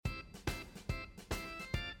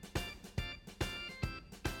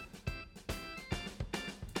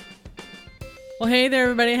Well, hey there,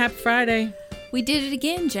 everybody. Happy Friday. We did it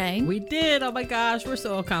again, Jane. We did. Oh, my gosh. We're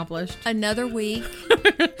so accomplished. Another week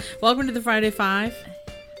Welcome to the Friday Five.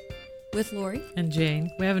 with Lori. And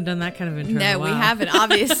Jane. We haven't done that kind of intro in a No, while. we haven't,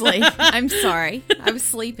 obviously. I'm sorry. I was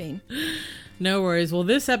sleeping. No worries. Well,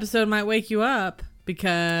 this episode might wake you up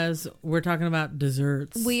because we're talking about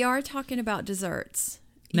desserts. We are talking about desserts.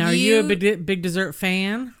 Now, are you a big dessert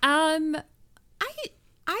fan?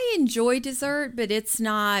 I enjoy dessert, but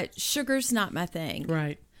sugar's not my thing.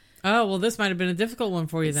 Right. Oh, well, this might have been a difficult one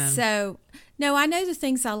for you then. So, no, I know the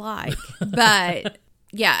things I like, but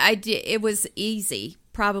yeah, I did. It was easy,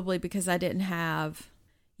 probably because I didn't have,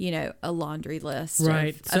 a laundry list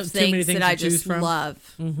Right. of So, too many things that I to choose just from?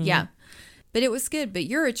 love. Mhm. Yeah, but it was good. But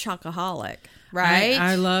you're a chocoholic, right?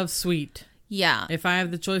 I love sweet. Yeah. If I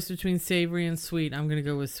have the choice between savory and sweet, I'm going to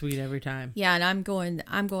go with sweet every time. Yeah, and I'm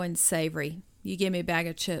going savory. You give me a bag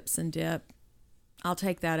of chips and dip, I'll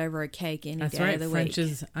take that over a cake any That's day right. of the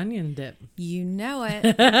French's week. onion dip. You know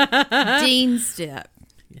it. Dean's dip.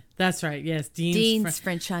 That's right. Yes. Dean's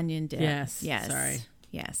French onion dip. Yes. Yes. Sorry.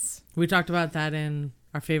 Yes. We talked about that in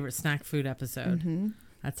our favorite snack food episode. Mm-hmm.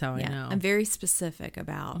 That's how I know. I'm very specific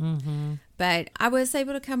about. Mm-hmm. But I was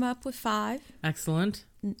able to come up with 5 Excellent.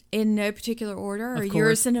 in no particular order. Of Are course.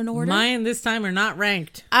 yours in an order? Mine this time are not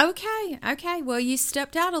ranked. Okay. Well, you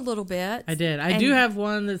stepped out a little bit. I did. I do have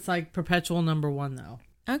one that's like perpetual number 1 though.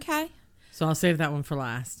 Okay. So I'll save that one for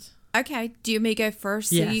last. Okay. Do you want me to go first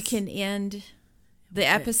so Yes. you can end the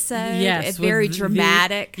episode? Yes. It's very with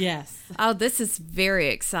dramatic. Yes. Oh, this is very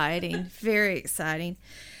exciting. Very exciting.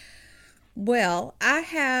 Well, I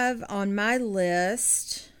have on my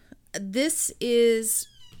list, this is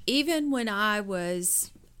even when I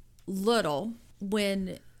was little,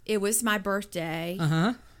 when it was my birthday,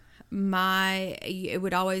 Uh-huh. it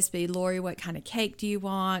would always be, Lori, what kind of cake do you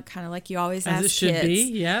want? Kind of like you always As ask it should kids.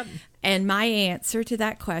 be. Yep. And my answer to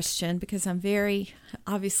that question, because I'm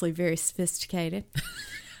obviously very sophisticated,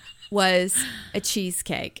 was a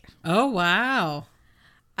cheesecake. Oh, wow.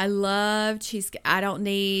 I love cheesecake. I don't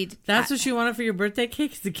need... That's what you wanted for your birthday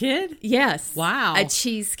cake as a kid? Yes. Wow. A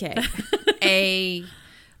cheesecake. A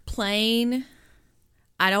plain...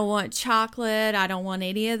 I don't want chocolate. I don't want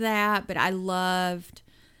any of that. But I loved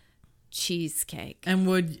cheesecake. And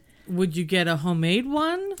would you get a homemade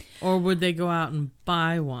one? Or would they go out and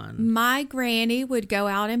buy one? My granny would go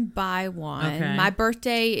out and buy one. Okay. My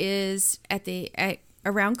birthday is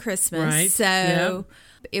around Christmas. Right. So Yep.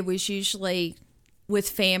 it was usually with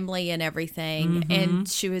family and everything. Mm-hmm. And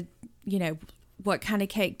she would, what kind of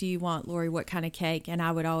cake do you want, Lori? What kind of cake? And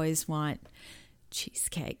I would always want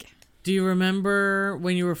cheesecake. Do you remember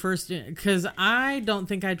when you were first... Because I don't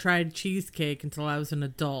think I tried cheesecake until I was an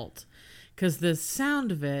adult. Because the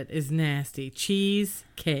sound of it is nasty.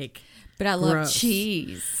 Cheesecake. But I love Gross.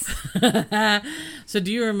 cheese. So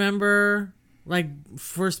do you remember, like,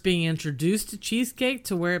 first being introduced to cheesecake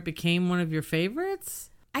to where it became one of your favorites?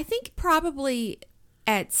 I think probably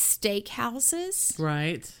at steakhouses.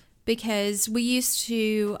 Right. Because we used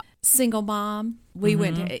to, single mom, we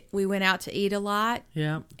went out to eat a lot.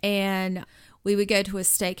 Yeah. And we would go to a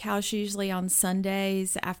steakhouse usually on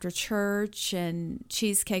Sundays after church, and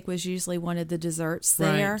cheesecake was usually one of the desserts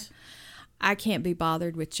there. Right. I can't be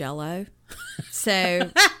bothered with Jell-O.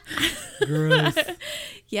 So, Gross.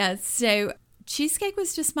 yeah, so cheesecake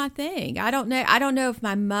was just my thing. I don't know if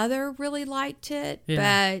my mother really liked it,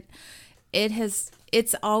 Yeah. but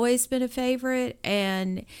it's always been a favorite.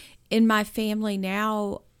 And in my family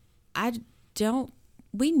now,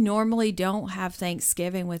 we normally don't have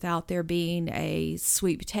Thanksgiving without there being a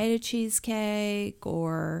sweet potato cheesecake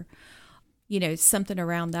or, something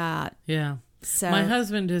around that. Yeah. So My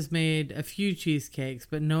husband has made a few cheesecakes,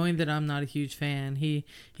 but knowing that I'm not a huge fan, he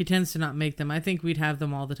tends to not make them. I think we'd have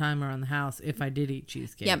them all the time around the house if I did eat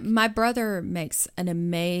cheesecake. yeah, my brother makes an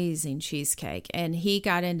amazing cheesecake, and he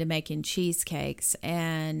got into making cheesecakes,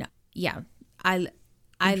 and yeah, I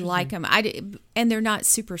like them. And they're not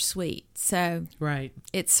super sweet, so Right.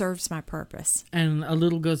 it serves my purpose. And a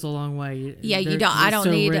little goes a long way. Yeah, you They're- don't. I they're don't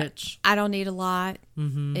so need. rich. I don't need a lot.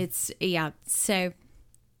 Mm-hmm. So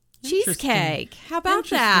Interesting. cheesecake. How about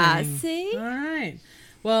that? Interesting. See, All right.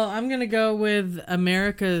 Well, I'm going to go with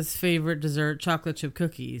America's favorite dessert, chocolate chip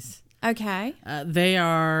cookies. okay. They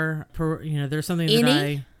are, there's something that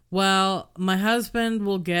Any? Well, my husband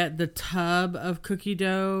will get the tub of cookie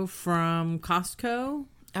dough from Costco.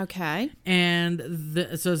 Okay. And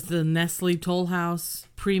so it's the Nestle Toll House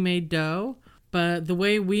pre-made dough. But the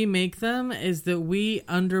way we make them is that we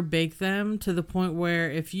underbake them to the point where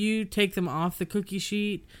if you take them off the cookie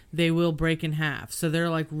sheet, they will break in half. So they're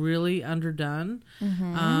like really underdone.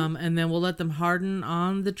 Mm-hmm. And then we'll let them harden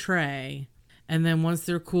on the tray. And then once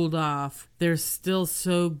they're cooled off, they're still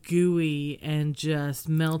so gooey and just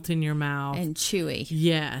melt in your mouth. And chewy.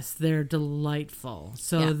 Yes, they're delightful.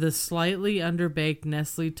 So the slightly underbaked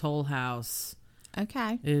Nestle Toll House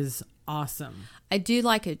is awesome. I do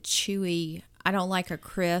like a chewy. I don't like a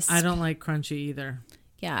crisp. I don't like crunchy either.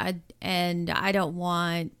 Yeah, and I don't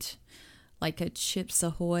want like a Chips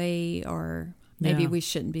Ahoy, or maybe we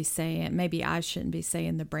shouldn't be saying, maybe I shouldn't be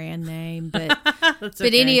saying the brand name, but That's okay.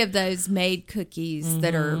 but any of those made cookies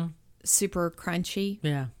that are super crunchy.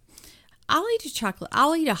 Yeah. I'll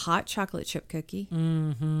eat a hot chocolate chip cookie.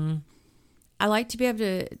 Mm-hmm. I like to be able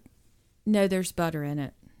to know there's butter in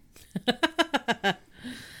it.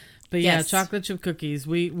 But yeah, chocolate chip cookies.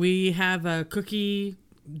 We have a cookie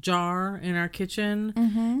jar in our kitchen,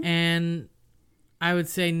 and I would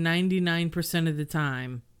say 99% of the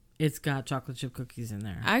time it's got chocolate chip cookies in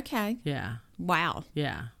there. Okay. Yeah. Wow.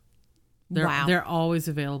 Yeah. Wow. They're always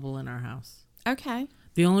available in our house. Okay.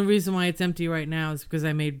 The only reason why it's empty right now is because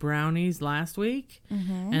I made brownies last week,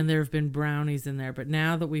 and there have been brownies in there. But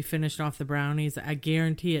now that we finished off the brownies, I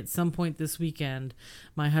guarantee at some point this weekend,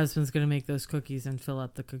 my husband's going to make those cookies and fill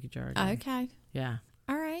up the cookie jar again. Okay. Yeah.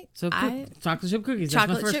 All right. So chocolate chip cookies. That's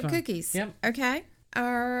my Chocolate first chip one. cookies. Yep. Okay.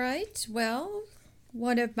 All right. Well,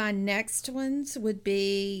 one of my next ones would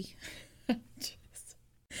be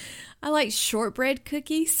I like shortbread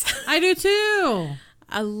cookies. I do too.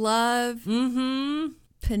 I love Panera.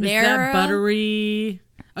 Is that buttery?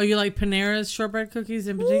 Oh, you like Panera's shortbread cookies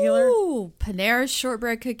in particular? Ooh, Panera's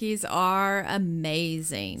shortbread cookies are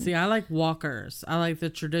amazing. See, I like Walker's. I like the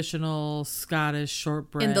traditional Scottish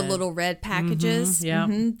shortbread. In the little red packages. Yeah.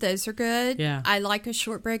 Those are good. Yeah. I like a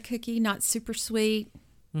shortbread cookie, not super sweet.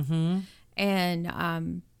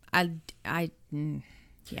 And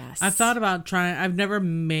yes. I thought about trying. I've never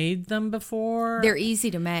made them before. They're easy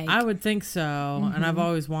to make. I would think so. And I've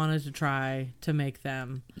always wanted to try to make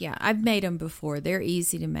them. Yeah, I've made them before. They're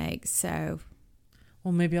easy to make. So,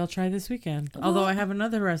 well, maybe I'll try this weekend. Although I have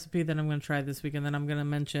another recipe that I'm going to try this weekend that I'm going to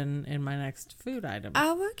mention in my next food item.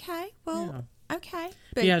 Oh, okay. Well, okay.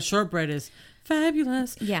 But yeah, shortbread is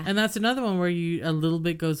fabulous. Yeah. And that's another one where a little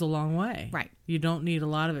bit goes a long way. Right. You don't need a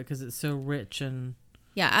lot of it because it's so rich and...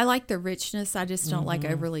 Yeah, I like the richness. I just don't like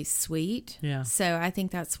overly sweet. Yeah. So I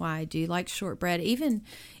think that's why I do like shortbread.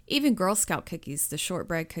 Even Girl Scout cookies, the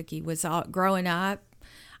shortbread cookie was all growing up.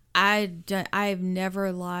 I've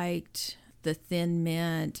never liked the Thin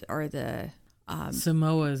Mint or the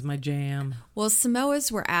Samoa is my jam. Well,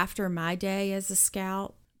 Samoas were after my day as a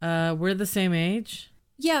Scout. We're the same age.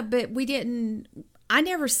 Yeah, but we didn't. I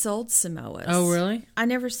never sold Samoas. Oh, really? I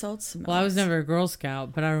never sold Samoas. Well, I was never a Girl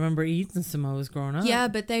Scout, but I remember eating Samoas growing up. Yeah,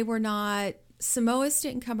 but they were not. Samoas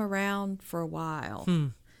didn't come around for a while.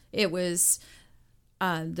 It was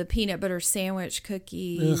the peanut butter sandwich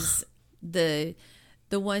cookies, the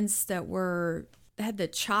ones that had the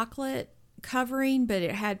chocolate covering, but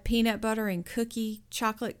it had peanut butter and cookie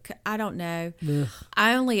chocolate. I don't know. Ugh.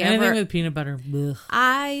 I only Anything with peanut butter. Ugh.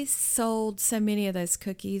 I sold so many of those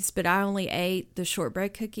cookies, but I only ate the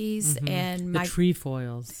shortbread cookies and The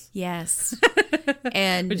trefoils. Yes,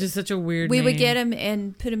 and Which is such a weird we name. would get them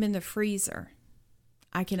and put them in the freezer.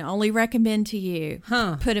 I can only recommend to you,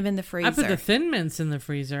 put them in the freezer. I put the Thin Mints in the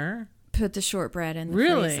freezer. Put the shortbread in the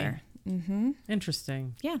freezer.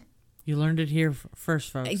 Interesting. Yeah. You learned it here first,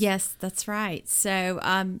 folks. Yes, that's right. So,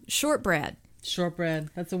 shortbread. Shortbread.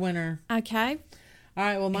 That's a winner. Okay. All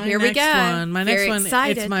right. Well, Here we go. My Very next one.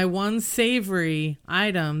 excited. It's my one savory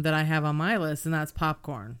item that I have on my list, and that's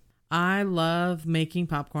popcorn. I love making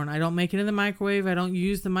popcorn. I don't make it in the microwave. I don't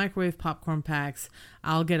use the microwave popcorn packs.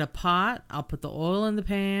 I'll get a pot. I'll put the oil in the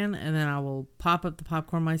pan, and then I will pop up the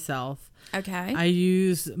popcorn myself. Okay. I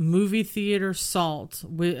use movie theater salt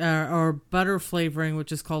or butter flavoring, which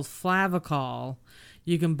is called Flavacol.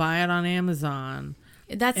 You can buy it on Amazon.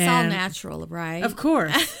 That's all natural, right? Of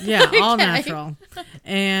course. Yeah, all natural.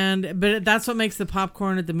 But that's what makes the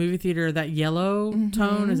popcorn at the movie theater, that yellow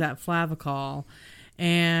tone, is that Flavacol.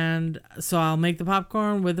 And so I'll make the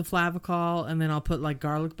popcorn with the Flavacol, and then I'll put like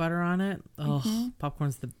garlic butter on it. Oh,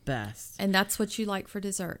 popcorn's the best. And that's what you like for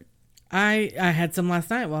dessert. I had some last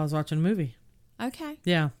night while I was watching a movie. Okay.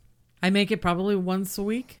 Yeah. I make it probably once a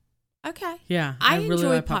week. Okay. Yeah. I really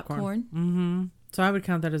enjoy like popcorn. So I would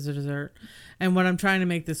count that as a dessert. And what I'm trying to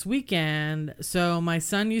make this weekend, so my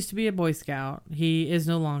son used to be a Boy Scout. He is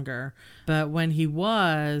no longer. But when he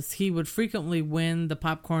was, he would frequently win the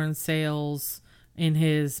popcorn sales in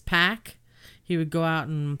his pack. He would go out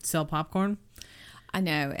and sell popcorn. I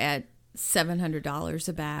know. $700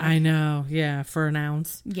 a bag. I know, yeah, for an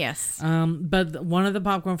ounce. Yes. But one of the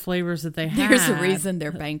popcorn flavors that they had... There's a reason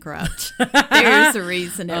they're bankrupt. There's a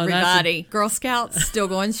reason, everybody. Girl Scouts still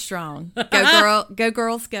going strong. Go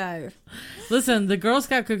girls, go. Listen, the Girl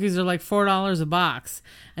Scout cookies are like $4 a box,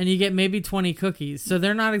 and you get maybe 20 cookies, so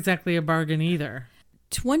they're not exactly a bargain either.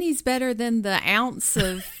 20's better than the ounce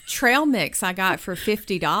of trail mix I got for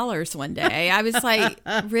 $50 one day. I was like,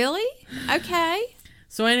 really? Okay.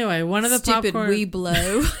 So anyway, one of the Stupid popcorn...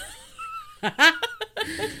 Weeblo.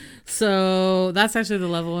 So that's actually the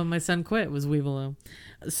level when my son quit, was Weebaloo.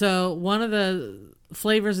 So one of the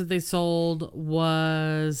flavors that they sold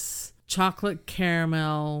was chocolate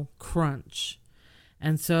caramel crunch.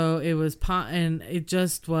 And so it was and it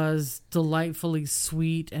just was delightfully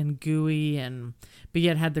sweet and gooey, but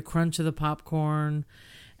yet had the crunch of the popcorn.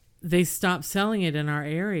 They stopped selling it in our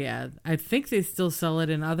area. I think they still sell it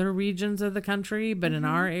in other regions of the country, but in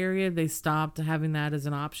our area, they stopped having that as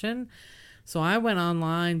an option. So I went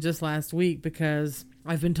online just last week because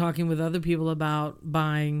I've been talking with other people about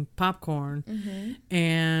buying popcorn.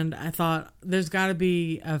 And I thought there's got to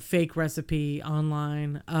be a fake recipe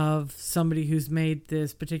online of somebody who's made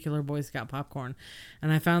this particular Boy Scout popcorn.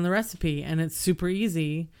 And I found the recipe, and it's super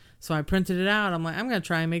easy. So I printed it out. I'm like, I'm going to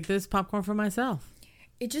try and make this popcorn for myself.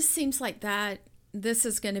 It just seems like that this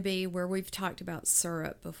is going to be where we've talked about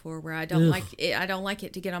syrup before, where I don't like it. I don't like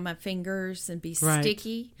it to get on my fingers and be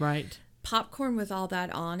sticky. Right. Popcorn with all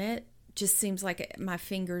that on it just seems like my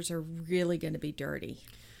fingers are really going to be dirty.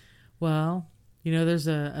 Well, you know, there's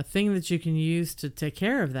a thing that you can use to take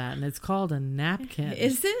care of that, and it's called a napkin.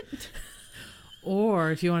 Is it?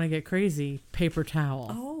 Or if you want to get crazy, paper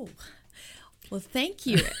towel. Oh. Well, thank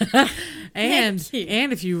you. And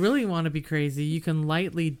if you really want to be crazy, you can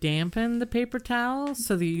lightly dampen the paper towel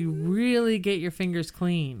so that you really get your fingers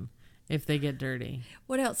clean if they get dirty.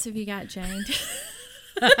 What else have you got, Jane?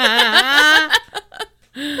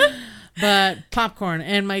 But popcorn,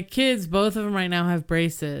 and my kids, both of them right now have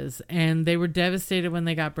braces, and they were devastated when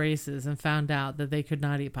they got braces and found out that they could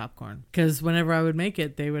not eat popcorn, because whenever I would make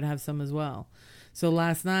it, they would have some as well. So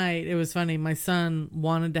last night, it was funny, my son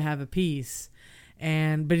wanted to have a piece,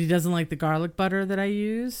 but he doesn't like the garlic butter that I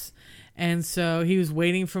use. And so he was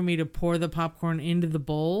waiting for me to pour the popcorn into the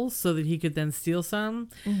bowl so that he could then steal some.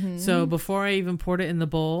 So before I even poured it in the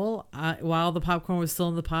bowl, while the popcorn was still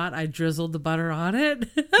in the pot, I drizzled the butter on it.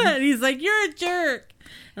 And he's like, "You're a jerk."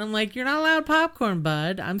 And I'm like, "You're not allowed popcorn,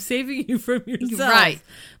 bud. I'm saving you from yourself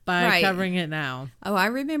by covering it now." Oh, I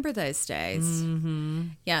remember those days.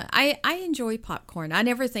 Yeah, I enjoy popcorn. I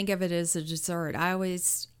never think of it as a dessert. I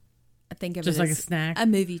always think of just it like as a snack, a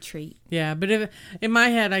movie treat. Yeah, but if in my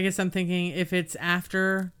head, I guess I'm thinking if it's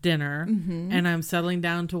after dinner and I'm settling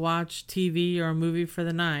down to watch TV or a movie for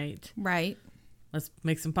the night, right? Let's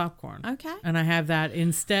make some popcorn. Okay. And I have that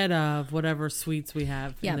instead of whatever sweets we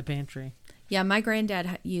have in the pantry. Yeah, my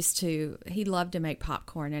granddad he loved to make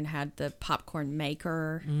popcorn and had the popcorn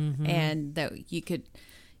maker, and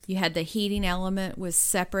you had the heating element was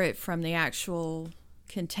separate from the actual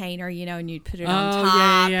container, and you'd put it on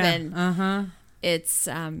top. And it's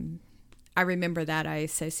I remember that. I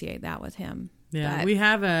associate that with him. Yeah, but we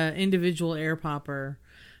have a individual air popper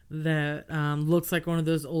that looks like one of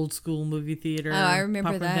those old school movie theater. Oh, I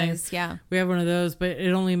remember those. Things. Yeah, we have one of those, but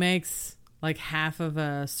it only makes like half of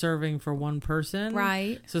a serving for one person.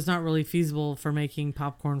 Right. So it's not really feasible for making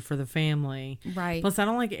popcorn for the family. Right. Plus, I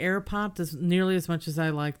don't like air popped as nearly as much as I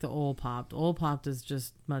like the old popped. Old popped is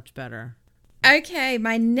just much better. Okay,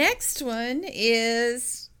 my next one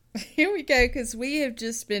is, here we go, because we have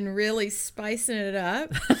just been really spicing it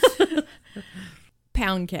up.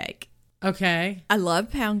 Pound cake. Okay. I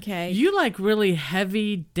love pound cake. You like really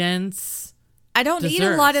heavy, dense I don't desserts. eat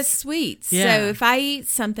a lot of sweets. Yeah. So if I eat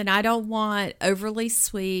something, I don't want overly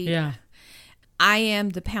sweet. Yeah. I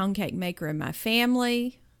am the pound cake maker in my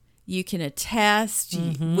family. You can attest.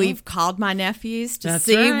 We've called my nephews to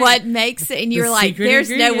see what makes it. And you're like, there's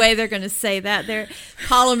no way they're going to say that. They're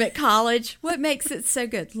call them at college. What makes it so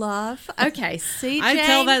good? Love. Okay. See, I Jane?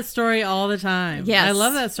 tell that story all the time. Yes. I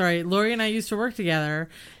love that story. Lori and I used to work together.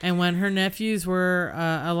 And when her nephews were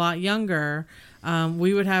a lot younger,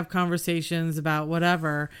 we would have conversations about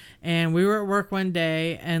whatever. And we were at work one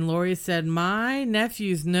day and Lori said, "My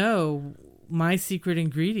nephews know my secret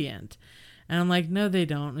ingredient." And I'm like, "No, they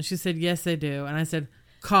don't." And she said, "Yes, they do." And I said,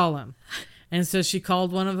 "Call him." And so she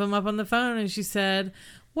called one of them up on the phone and she said,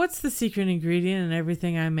 "What's the secret ingredient in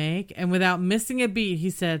everything I make?" And without missing a beat, he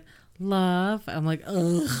said, "Love." I'm like,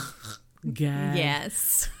 ugh, gag.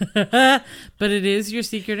 Yes. But it is your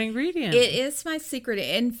secret ingredient. It is my secret.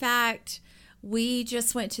 In fact, we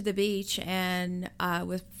just went to the beach and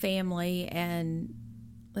with family, and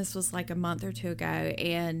this was like a month or two ago,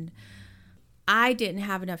 and I didn't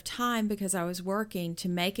have enough time because I was working to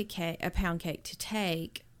make a pound cake to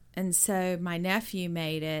take. And so my nephew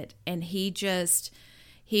made it, and he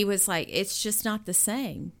was like, it's just not the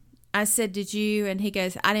same. I said, did you? And he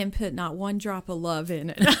goes, I didn't put not one drop of love in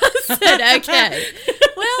it. I said, okay,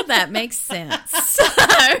 well, that makes sense. So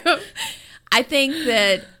I think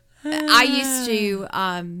that I used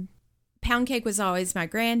to, pound cake was always my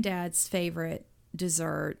granddad's favorite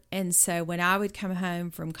dessert. And so when I would come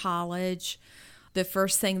home from college, the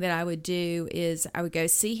first thing that I would do is I would go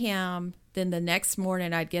see him. Then the next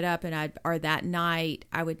morning I'd get up and or that night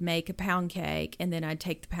I would make a pound cake, and then I'd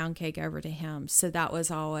take the pound cake over to him. So that was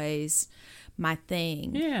always my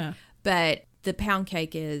thing. Yeah. But the pound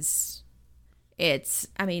cake it's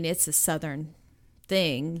a Southern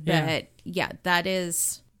thing, but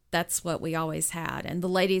that's what we always had. And the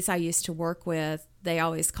ladies I used to work with, they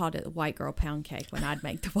always called it the white girl pound cake when I'd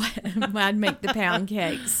make the pound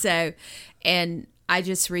cake. So, and I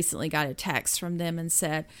just recently got a text from them and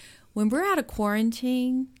said, when we're out of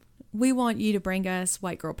quarantine, we want you to bring us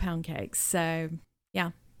white girl pound cakes. So,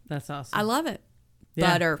 yeah. That's awesome. I love it. Yeah.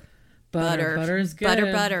 Butter. Butter's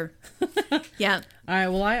good. Butter. Yeah. All right.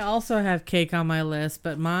 Well, I also have cake on my list,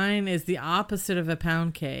 but mine is the opposite of a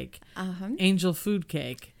pound cake. Angel food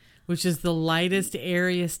cake, which is the lightest,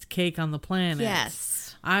 airiest cake on the planet.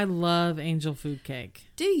 Yes. I love angel food cake.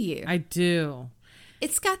 Do you? I do.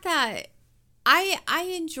 It's got that.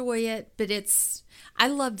 I enjoy it, but I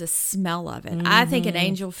love the smell of it. I think an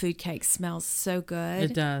angel food cake smells so good.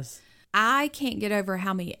 It does. I can't get over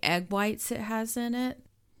how many egg whites it has in it.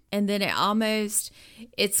 And then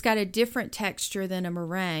it's got a different texture than a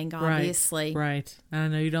meringue, obviously. Right. I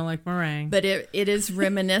know you don't like meringue. But it is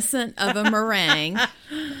reminiscent of a meringue.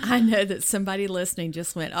 I know that somebody listening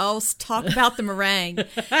just went, oh, talk about the meringue.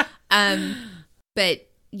 But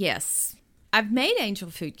yes, I've made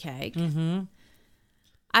angel food cake. Mm-hmm.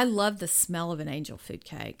 I love the smell of an angel food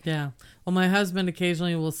cake. Yeah. Well, my husband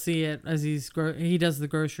occasionally will see it as he does the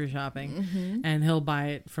grocery shopping, and he'll buy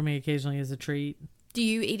it for me occasionally as a treat. Do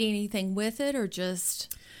you eat anything with it or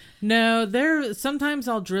just? No, sometimes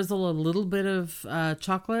I'll drizzle a little bit of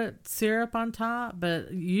chocolate syrup on top, but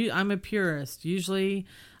I'm a purist. Usually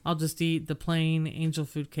I'll just eat the plain angel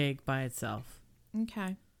food cake by itself.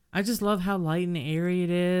 Okay. I just love how light and airy it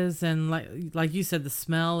is, and like you said, the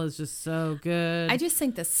smell is just so good. I just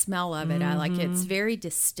think the smell of it, I like it. It's very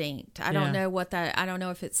distinct. I don't know I don't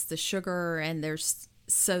know if it's the sugar and there's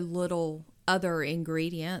so little other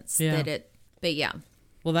ingredients but yeah.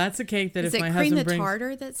 Well, that's a cake that is if my husband husband brings... Is it cream of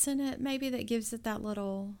tartar that's in it, maybe, that gives it that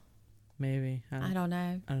little... Maybe. I don't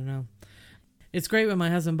know. I don't know. It's great when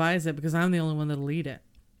my husband buys it because I'm the only one that'll eat it.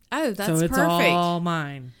 Oh, that's perfect. So it's all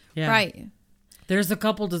mine. Yeah. Right. There's a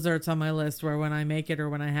couple desserts on my list where when I make it or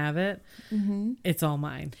when I have it, it's all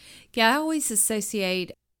mine. Yeah, I always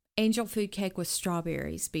associate angel food cake with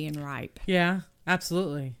strawberries being ripe. Yeah,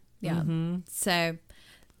 absolutely. Yeah. Mm-hmm. So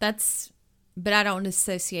that's... But I don't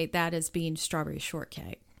associate that as being strawberry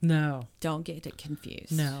shortcake. No. Don't get it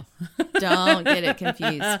confused. No. Don't get it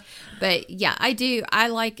confused. But yeah, I do. I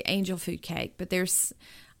like angel food cake, but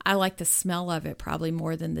I like the smell of it probably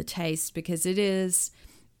more than the taste because it is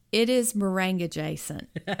meringue adjacent.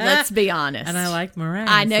 Let's be honest. And I like meringue.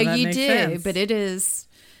 I know so you do, sense. But it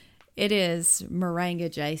is meringue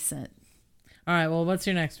adjacent. All right. Well, what's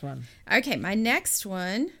your next one? Okay. My next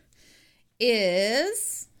one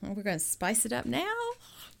is... we're going to spice it up now.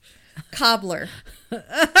 Cobbler.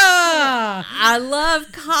 I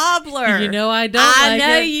love cobbler. You know I don't like it. I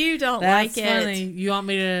know you don't like it. That's funny. You want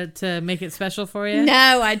me to make it special for you?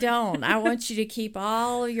 No, I don't. I want you to keep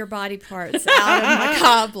all of your body parts out of my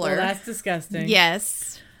cobbler. Well, that's disgusting.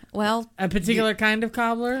 Yes. Well, a particular kind of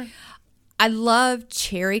cobbler? I love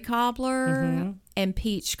cherry cobbler and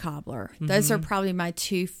peach cobbler. Those are probably my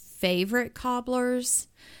two favorite cobblers,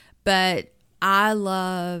 but I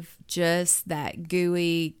love just that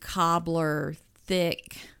gooey cobbler,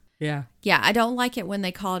 thick. Yeah. Yeah, I don't like it when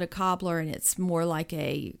they call it a cobbler and it's more like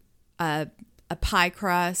a pie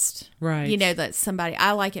crust. Right. You know,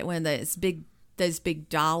 I like it when those big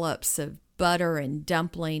dollops of butter and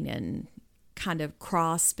dumpling and kind of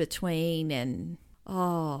cross between and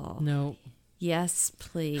No. Yes,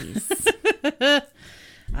 please.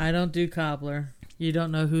 I don't do cobbler. You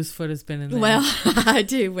don't know whose foot has been in there. Well, I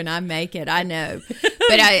do when I make it. I know,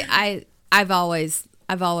 but I've always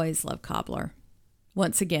loved cobbler.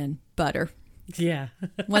 Once again, butter. Yeah.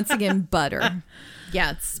 Once again, butter.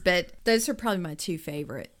 Yes, but those are probably my two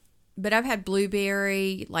favorite. but I've had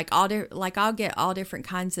blueberry, like I'll get all different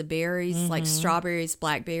kinds of berries, like strawberries,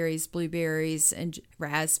 blackberries, blueberries, and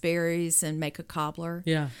raspberries, and make a cobbler.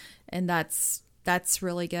 Yeah. And that's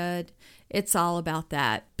really good. It's all about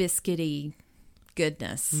that biscuity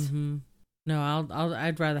goodness. Mm-hmm. No,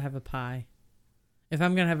 I'd rather have a pie. If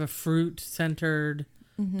I'm gonna have a fruit-centered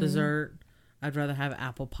dessert, I'd rather have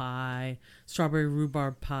apple pie, strawberry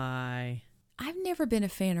rhubarb pie. I've never been a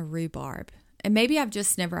fan of rhubarb, and maybe I've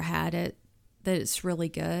just never had it. That it's really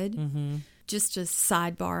good. Mm-hmm. Just a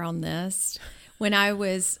sidebar on this: when I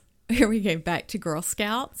was here, we go back to Girl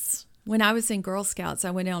Scouts. When I was in Girl Scouts,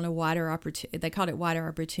 I went on a wider opportunity. They called it wider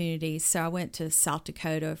opportunity. So I went to South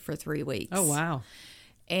Dakota for 3 weeks. Oh wow!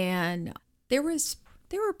 And there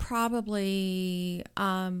were probably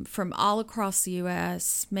from all across the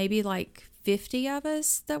U.S. maybe like 50 of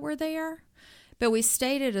us that were there. But we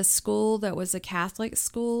stayed at a school that was a Catholic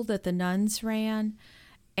school that the nuns ran,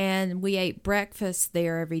 and we ate breakfast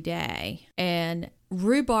there every day. And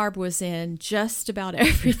rhubarb was in just about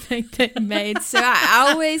everything they made. So I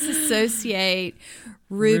always associate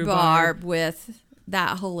rhubarb with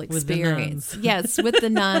that whole experience. Yes, with the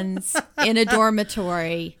nuns in a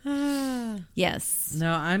dormitory. Yes.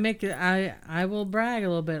 No, I will brag a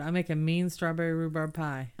little bit. I make a mean strawberry rhubarb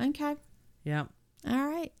pie. Okay. Yep. All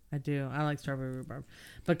right. I do. I like strawberry rhubarb.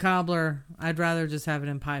 But cobbler, I'd rather just have it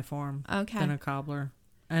in pie form than a cobbler.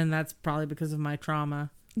 And that's probably because of my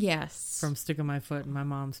trauma. Yes. From sticking my foot in my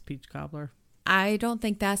mom's peach cobbler. I don't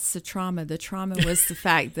think that's the trauma. The trauma was the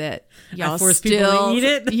fact that y'all still eat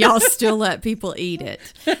it. Y'all still let people eat it.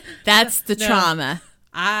 That's the trauma.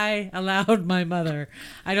 I allowed my mother.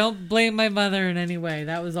 I don't blame my mother in any way.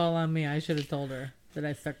 That was all on me. I should have told her that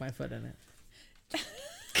I stuck my foot in it.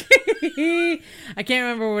 I can't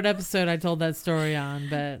remember what episode I told that story on,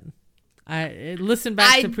 but I listened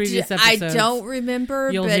back to previous episodes. I don't remember,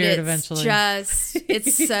 You'll but hear it eventually.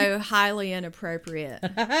 It's so highly inappropriate.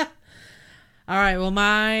 All right, well,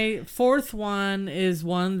 my fourth one is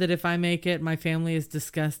one that if I make it, my family is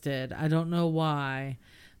disgusted. I don't know why,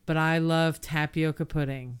 but I love tapioca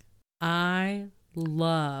pudding. I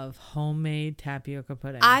love homemade tapioca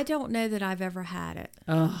pudding. I don't know that I've ever had it.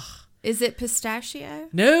 Ugh. Is it pistachio?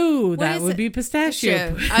 No, that would be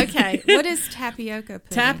pistachio. Okay. What is tapioca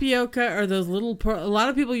pudding? Tapioca are those little... a lot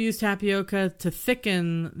of people use tapioca to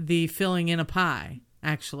thicken the filling in a pie,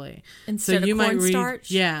 actually. Instead of cornstarch?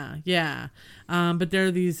 Yeah. But there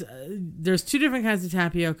are these... there's two different kinds of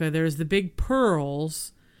tapioca. There's the big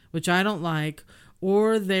pearls, which I don't like,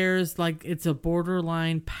 or there's like... it's a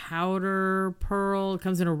borderline powder pearl. It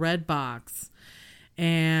comes in a red box.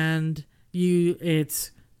 And it's...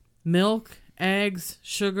 milk, eggs,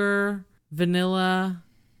 sugar, vanilla,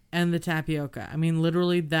 and the tapioca. I mean,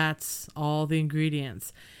 literally, that's all the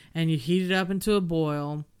ingredients. And you heat it up into a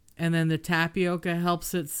boil, and then the tapioca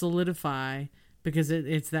helps it solidify because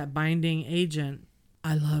it's that binding agent.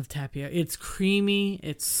 I love tapioca. It's creamy.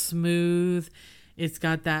 It's smooth. It's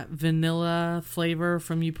got that vanilla flavor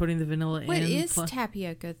from you putting the vanilla in. What is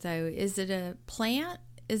tapioca, though? Is it a plant?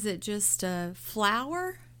 Is it just a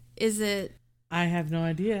flour? Is it... I have no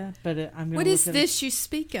idea, but I'm going to What is this you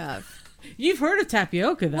speak of? You've heard of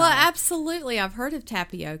tapioca, though. Well, absolutely. I've heard of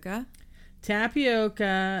tapioca.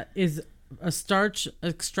 Tapioca is a starch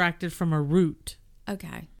extracted from a root.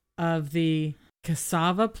 Okay. Of the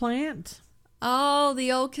cassava plant. Oh,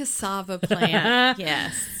 the old cassava plant.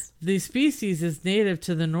 Yes. The species is native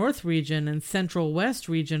to the north region and central west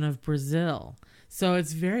region of Brazil. So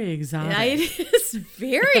it's very exotic. It is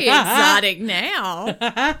very exotic now.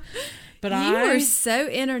 But you are so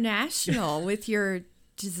international with your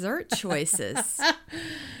dessert choices.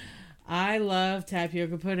 I love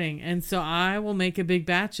tapioca pudding. And so I will make a big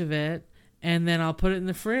batch of it, and then I'll put it in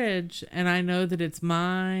the fridge, and I know that it's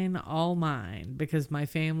mine, all mine, because my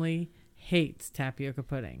family hates tapioca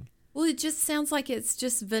pudding. Well, it just sounds like it's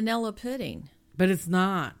just vanilla pudding. But it's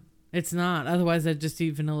not. It's not. Otherwise, I'd just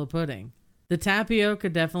eat vanilla pudding. The tapioca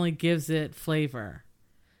definitely gives it flavor.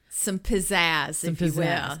 Some pizzazz, if you will.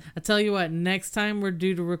 I tell you what, next time we're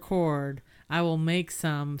due to record, I will make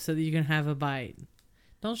some so that you can have a bite.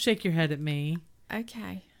 Don't shake your head at me.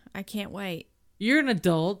 Okay. I can't wait. You're an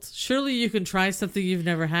adult. Surely you can try something you've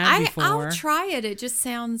never had before. I'll try it. It just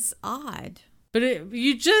sounds odd. But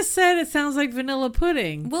you just said it sounds like vanilla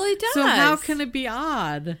pudding. Well, it does. So how can it be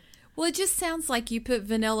odd? Well, it just sounds like you put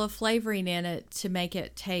vanilla flavoring in it to make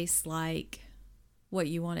it taste like what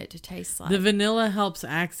you want it to taste like. The vanilla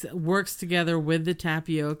works together with the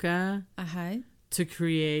tapioca to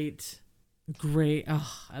create great...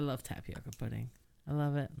 Oh, I love tapioca pudding. I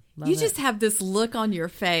love it. You just have this look on your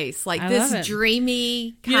face, like I this love it.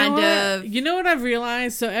 dreamy kind of. You know what I've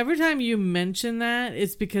realized? So every time you mention that,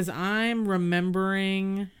 it's because I'm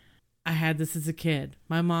remembering I had this as a kid.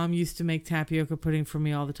 My mom used to make tapioca pudding for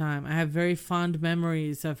me all the time. I have very fond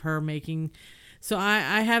memories of her making. So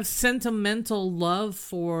I have sentimental love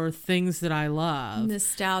for things that I love.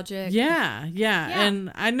 Nostalgic. Yeah.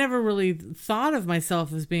 And I never really thought of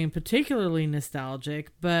myself as being particularly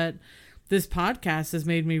nostalgic, but this podcast has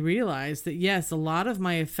made me realize that, yes, a lot of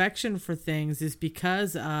my affection for things is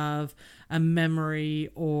because of a memory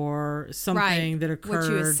or something that occurred. What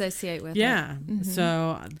you associate with Yeah. it. Mm-hmm.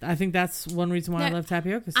 So I think that's one reason why I love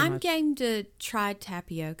tapioca so I'm much. game to try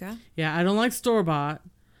tapioca. Yeah, I don't like store-bought.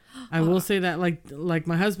 I will say that, like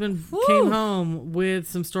my husband came home with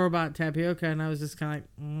some store-bought tapioca, and I was just kind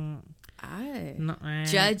of like,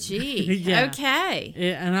 judgy. Yeah. Okay.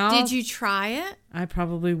 Did you try it? I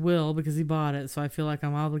probably will because he bought it, so I feel like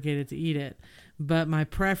I'm obligated to eat it. But my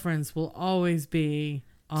preference will always be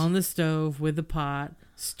on the stove with the pot,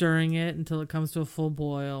 stirring it until it comes to a full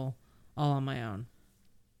boil, all on my own.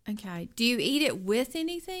 Okay. Do you eat it with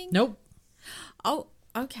anything? Nope. Oh,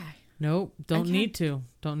 okay. Nope. Don't Okay. need to.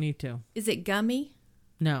 Don't need to. Is it gummy?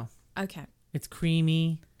 No. Okay. It's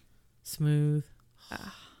creamy, smooth.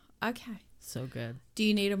 Okay. So good. Do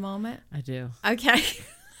you need a moment? I do. Okay.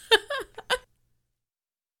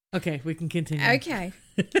 Okay, we can continue. Okay.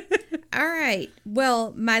 All right.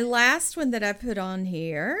 Well, my last one that I put on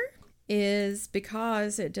here is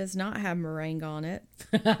because it does not have meringue on it.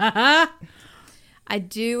 I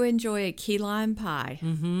do enjoy a key lime pie.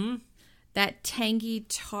 Mm-hmm. That tangy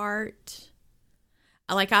tart.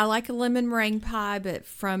 I like a lemon meringue pie, but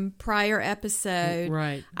from prior episode,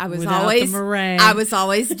 Right. I was Without always the meringue. I was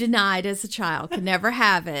always denied as a child. Could never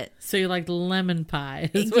have it. So you like lemon pie?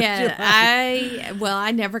 Is what you like.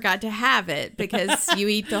 I never got to have it because you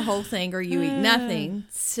eat the whole thing or you eat nothing.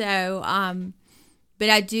 So, but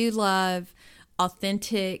I do love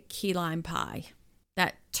authentic key lime pie.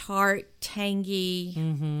 That tart, tangy,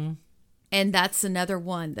 and that's another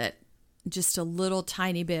one that just a little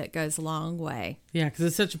tiny bit goes a long way. Yeah, because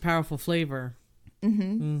it's such a powerful flavor.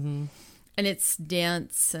 And it's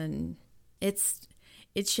dense and it's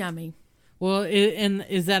yummy. Well, and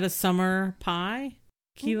is that a summer pie?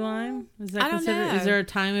 Key lime? Is that I don't considered? know. Is there a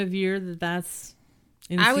time of year that's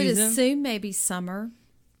in I would season? assume maybe summer,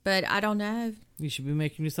 but I don't know. You should be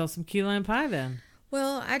making yourself some key lime pie then.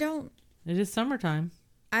 Well, It is summertime.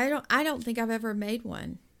 I don't think I've ever made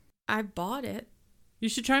one. I bought it. You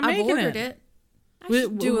should try I've making ordered it. I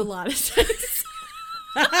should do a lot of things.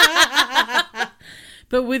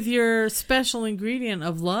 But with your special ingredient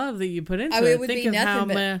of love that you put into Oh, it, it would think be of how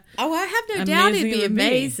nothing but. I have no doubt it'd be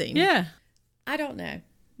amazing. Yeah. I don't know.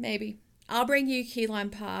 Maybe I'll bring you key lime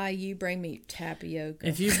pie. You bring me tapioca.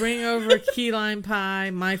 If you bring over key lime pie,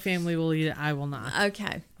 my family will eat it. I will not.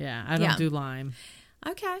 Okay. Yeah, I don't do lime.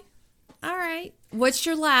 Okay. All right. What's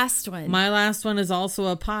your last one? My last one is also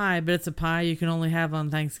a pie, but it's a pie you can only have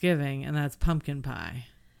on Thanksgiving, and that's pumpkin pie.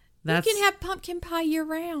 You can have pumpkin pie year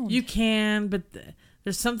round. You can, but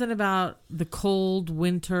there's something about the cold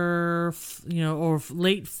winter, or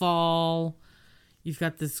late fall. You've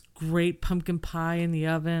got this great pumpkin pie in the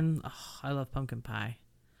oven. Oh, I love pumpkin pie.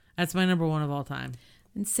 That's my number one of all time.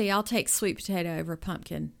 And see, I'll take sweet potato over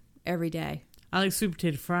pumpkin every day. I like sweet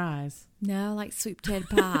potato fries. No, I like sweet potato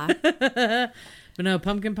pie. But no,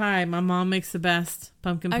 pumpkin pie. My mom makes the best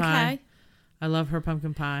pumpkin pie. Okay. I love her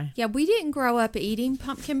pumpkin pie. Yeah, we didn't grow up eating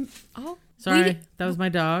pumpkin. Oh, sorry, that was my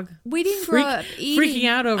dog. We didn't grow up eating. Freaking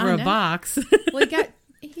out over a box. Well,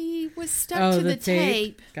 he was stuck to the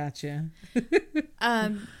tape. Gotcha.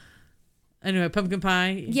 Anyway, pumpkin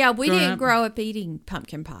pie. Yeah, we didn't grow up eating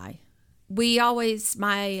pumpkin pie. We always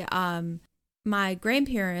my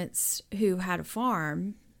grandparents who had a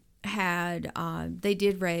farm had they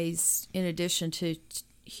did raise, in addition to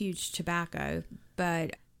huge tobacco,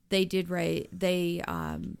 but they did raise they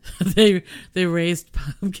raised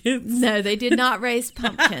pumpkins. No, they did not raise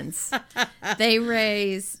pumpkins.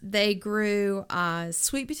 They grew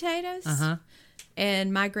sweet potatoes.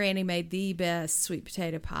 And my granny made the best sweet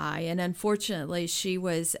potato pie. And unfortunately, she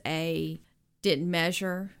didn't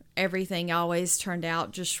measure. Everything always turned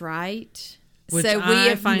out just right. Which so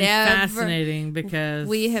I find fascinating because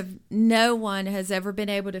no one has ever been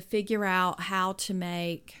able to figure out how to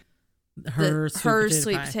make her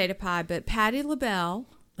sweet potato pie. But Patti LaBelle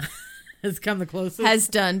has come the closest. Has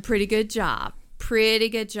done pretty good job. Pretty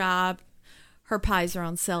good job. Her pies are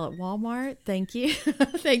on sale at Walmart. Thank you.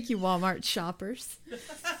 Thank you, Walmart shoppers.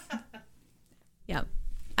 Yeah.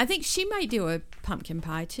 I think she might do a pumpkin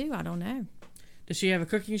pie, too. I don't know. Does she have a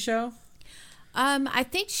cooking show? I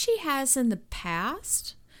think she has in the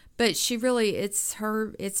past, but she really, it's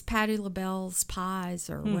Patti LaBelle's Pies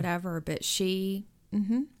or whatever, but she,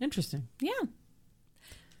 Interesting. yeah.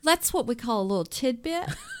 That's what we call a little tidbit.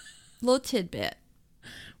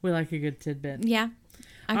 We like a good tidbit. Yeah.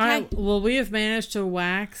 Okay. All right. Well, we have managed to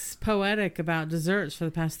wax poetic about desserts for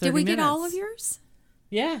the past 30 minutes. Did we get all of yours?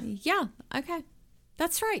 Yeah. Yeah. Okay.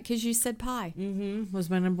 That's right, because you said pie. Was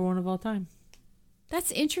my number one of all time.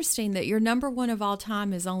 That's interesting that your number one of all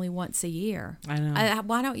time is only once a year. I know.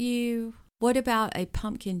 Why don't you, what about a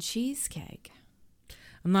pumpkin cheesecake?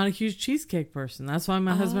 I'm not a huge cheesecake person. That's why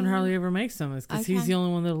my husband hardly ever makes them, is because he's the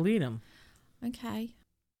only one that'll eat them. Okay.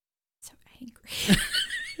 So angry.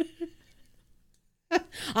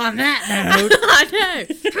 On that note. I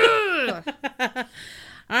know.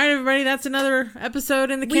 All right, everybody. That's another episode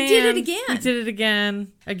in the can. We did it again. We did it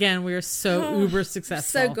again. Again, we are so uber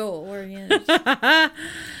successful. So goal-oriented.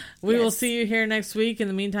 We will see you here next week. In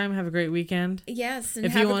the meantime, have a great weekend. Yes, and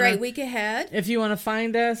have a great week ahead. If you want to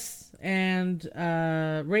find us and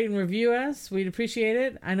rate and review us, we'd appreciate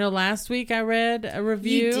it. I know last week I read a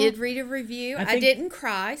review. You did read a review. I didn't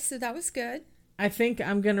cry, so that was good. I think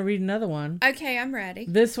I'm going to read another one. Okay, I'm ready.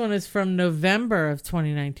 This one is from November of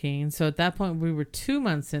 2019. So at that point, we were 2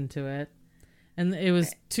 months into it. And it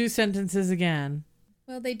was 2 sentences again.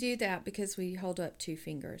 Well, they do that because we hold up 2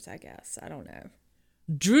 fingers, I guess. I don't know.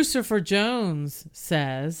 Drusifer Jones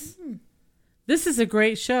says, This is a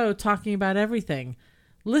great show talking about everything.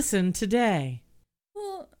 Listen today.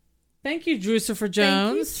 Well, thank you, Drusifer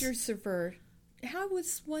Jones. Thank you, Drusifer. How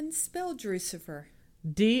was one spelled Drusifer?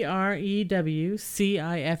 DREWCIFER.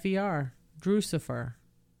 Drusifer.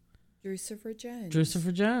 Drusifer Jones.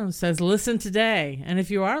 Drusifer Jones says, listen today. And if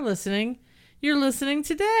you are listening, you're listening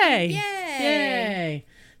today. Yay! Yay!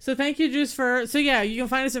 So thank you, Drusifer. So yeah, you can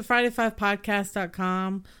find us at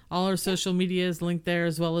Friday5podcast.com. All our social media is linked there,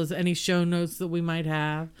 as well as any show notes that we might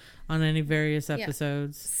have on any various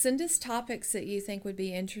episodes. Send us topics that you think would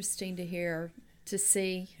be interesting to hear, to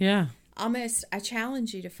see. Yeah. Almost, I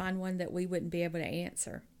challenge you to find one that we wouldn't be able to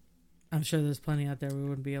answer. I'm sure there's plenty out there we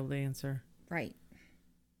wouldn't be able to answer. Right.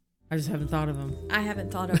 I just haven't thought of them. I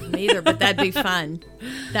haven't thought of them either, but that'd be fun.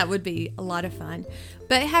 That would be a lot of fun.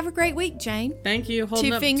 But have a great week, Jane. Thank you.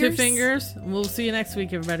 Holding up 2 fingers. We'll see you next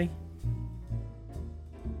week, everybody.